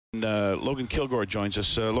Logan Kilgore joins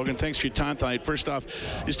us. Logan, thanks for your time tonight. First off,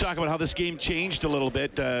 just talk about how this game changed a little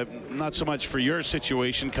bit. Not so much for your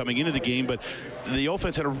situation coming into the game, but the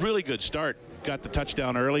offense had a really good start. Got the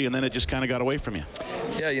touchdown early, and then it just kind of got away from you.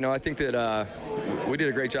 Yeah, I think that we did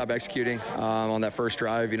a great job executing on that first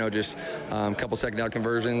drive. Just a couple second down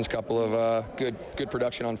conversions, couple of good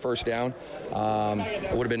production on first down.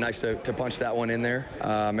 It would have been nice to punch that one in there.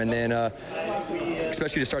 And then,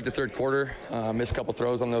 especially to start the third quarter, missed a couple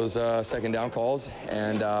throws on those second down calls.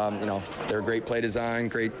 And, they're great play design,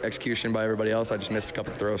 great execution by everybody else. I just missed a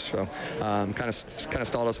couple throws. So kind of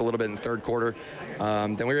stalled us a little bit in the third quarter.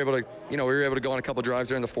 Then we were able to go on a couple drives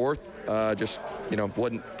there in the fourth.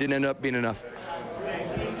 Didn't end up being enough.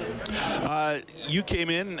 You came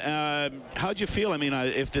in. How'd you feel? I mean,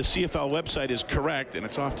 if the CFL website is correct, and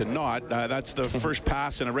it's often not, that's the first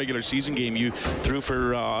pass in a regular season game you threw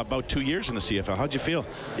for about 2 years in the CFL. How'd you feel?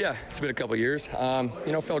 Yeah, it's been a couple years.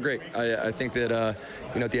 Felt great. I think that,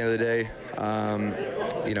 at the end of the day,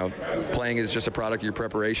 playing is just a product of your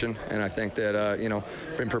preparation. And I think that,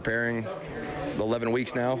 been preparing 11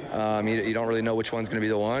 weeks now. You don't really know which one's going to be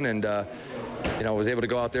the one. And, was able to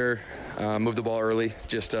go out there, move the ball early.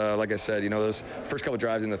 Just like I said, those first couple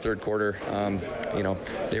drives in the third quarter,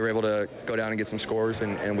 they were able to go down and get some scores,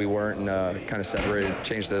 and we weren't, and kind of separated,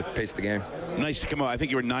 changed the pace of the game. Nice to come out. I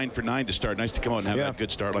think you were 9 for 9 to start. Nice to come out and have that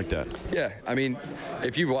good start like that. Yeah,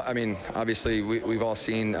 obviously we've all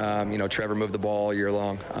seen, Trevor move the ball all year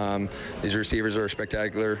long. These receivers are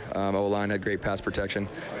spectacular. O-line had great pass protection,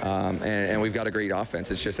 and we've got a great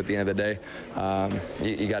offense. It's just at the end of the day,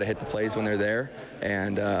 you got to hit the plays when they're there.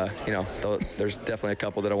 And, there's definitely a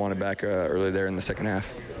couple that I wanted back early there in the second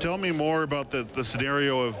half. Tell me more about the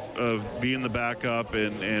scenario of being the backup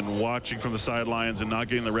and watching from the sidelines and not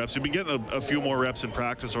getting the reps. You've been getting a few more reps in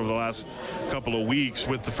practice over the last couple of weeks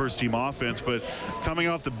with the first team offense, but coming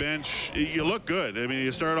off the bench, you look good. I mean,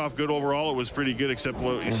 you started off good overall. It was pretty good except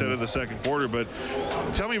what you said in the second quarter. But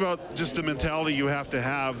tell me about just the mentality you have to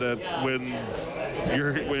have that when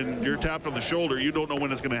you're tapped on the shoulder, you don't know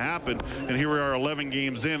when it's going to happen. And here we are 11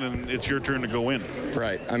 games in, and it's your turn to go in.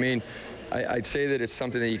 Right. I mean, I'd say that it's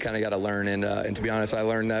something that you kind of got to learn, and to be honest, I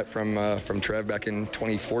learned that from Trev back in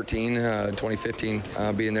 2014, 2015,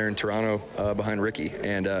 being there in Toronto behind Ricky.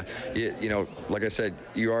 And like I said,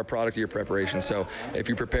 you are a product of your preparation. So if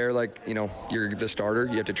you prepare like you're the starter,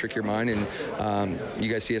 you have to trick your mind. And you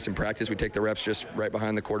guys see us in practice, we take the reps just right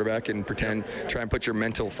behind the quarterback and try and put your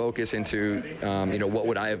mental focus into what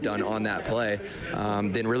would I have done on that play.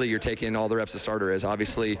 Then really you're taking all the reps the starter is.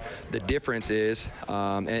 Obviously, the difference is,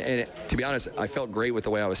 to be honest, I felt great with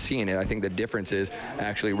the way I was seeing it. I think the difference is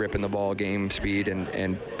actually ripping the ball game speed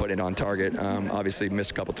and putting it on target. Obviously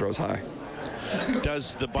missed a couple throws high.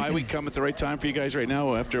 Does the bye week come at the right time for you guys right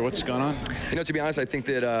now after what's gone on? To be honest, I think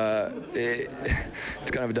that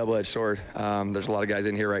it's kind of a double-edged sword. There's a lot of guys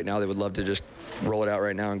in here right now that would love to just roll it out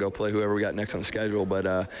right now and go play whoever we got next on the schedule. But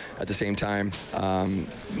at the same time,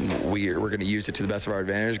 we're going to use it to the best of our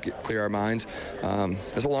advantage, clear our minds.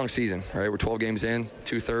 It's a long season, right? We're 12 games in,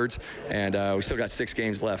 2/3, and we still got 6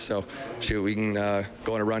 games left. So, shoot, we can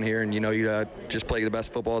go on a run here and, you just play the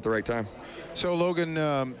best football at the right time. So, Logan,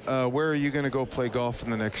 where are you going to go play golf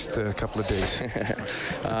in the next couple of days?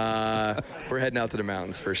 We're heading out to the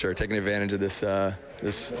mountains for sure, taking advantage of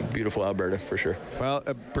this beautiful Alberta for sure. Well,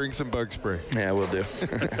 bring some bug spray. Yeah, we'll do.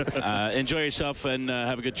 Enjoy yourself and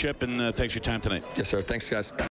have a good trip, and thanks for your time tonight. Yes, sir. Thanks, guys.